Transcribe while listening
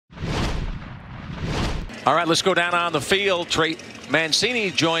All right, let's go down on the field. Trey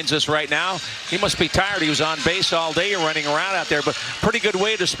Mancini joins us right now. He must be tired. He was on base all day running around out there, but pretty good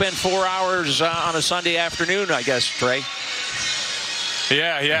way to spend 4 hours on a Sunday afternoon, I guess, Trey.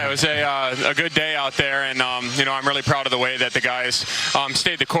 Yeah, it was a good day out there, and you know, I'm really proud of the way that the guys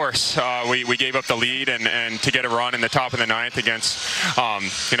stayed the course. We gave up the lead, and to get a run in the top of the 9th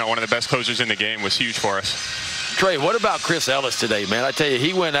against you know, one of the best closers in the game was huge for us. Trey, what about Chris Ellis today, man? I tell you,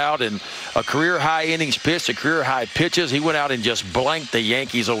 he went out and a career-high innings pitch, a career-high pitches. He went out and just blanked the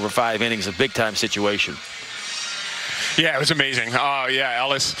Yankees over 5 innings, a big-time situation. Yeah, it was amazing. Yeah,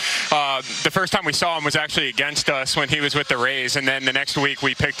 Ellis, the first time we saw him was actually against us when he was with the Rays, and then the next week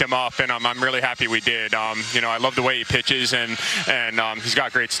we picked him up, and I'm really happy we did. You know, I love the way he pitches, and he's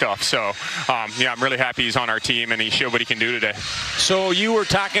got great stuff. So, yeah, I'm really happy he's on our team, and he showed what he can do today. So you were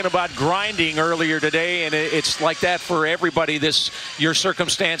talking about grinding earlier today, and it's like that for everybody. Your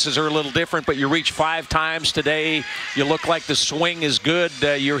circumstances are a little different, but you reached 5 times today. You look like the swing is good.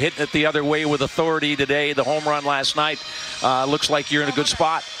 You're hitting it the other way with authority today. The home run last night. Looks like you're in a good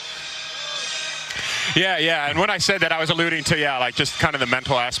spot. Yeah, and when I said that, I was alluding to, yeah, like just kind of the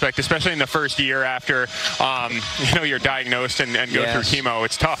mental aspect, especially in the first year after, you know, you're diagnosed and go through chemo.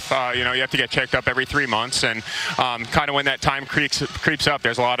 It's tough. You know, you have to get checked up every 3 months, and kind of when that time creeps up,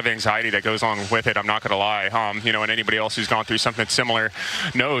 there's a lot of anxiety that goes along with it. I'm not going to lie. You know, and anybody else who's gone through something similar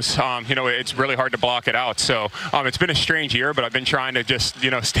knows, you know, it's really hard to block it out. So it's been a strange year, but I've been trying to just,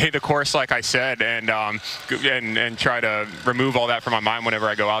 you know, stay the course, like I said, and try to remove all that from my mind whenever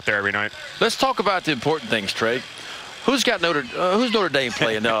I go out there every night. Let's talk about the important things, Trey. Who's Notre Dame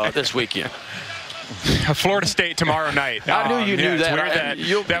playing this weekend? Florida State tomorrow night. I knew you knew that.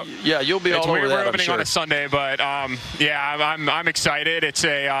 You'll be all over that. We're opening on a Sunday, but yeah, I'm excited. It's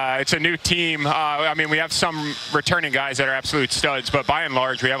a new team. I mean, we have some returning guys that are absolute studs, but by and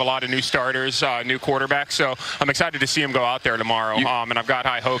large, we have a lot of new starters, new quarterbacks. So I'm excited to see them go out there tomorrow. And I've got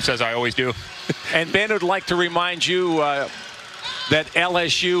high hopes, as I always do. And Ben would like to remind you that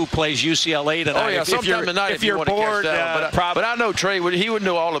LSU plays UCLA tonight. Oh, yeah, sometime tonight if you're bored. But I know Trey, he would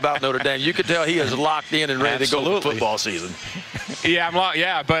know all about Notre Dame. You could tell he is locked in and ready to go for football season.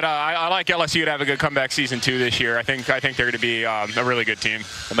 Yeah, but I like LSU to have a good comeback season, too, this year. I think they're going to be a really good team.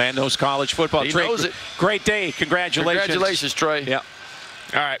 The man knows college football. He knows it. Great day. Congratulations. Congratulations, Trey. Yeah.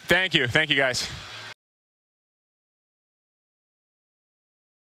 All right. Thank you. Thank you, guys.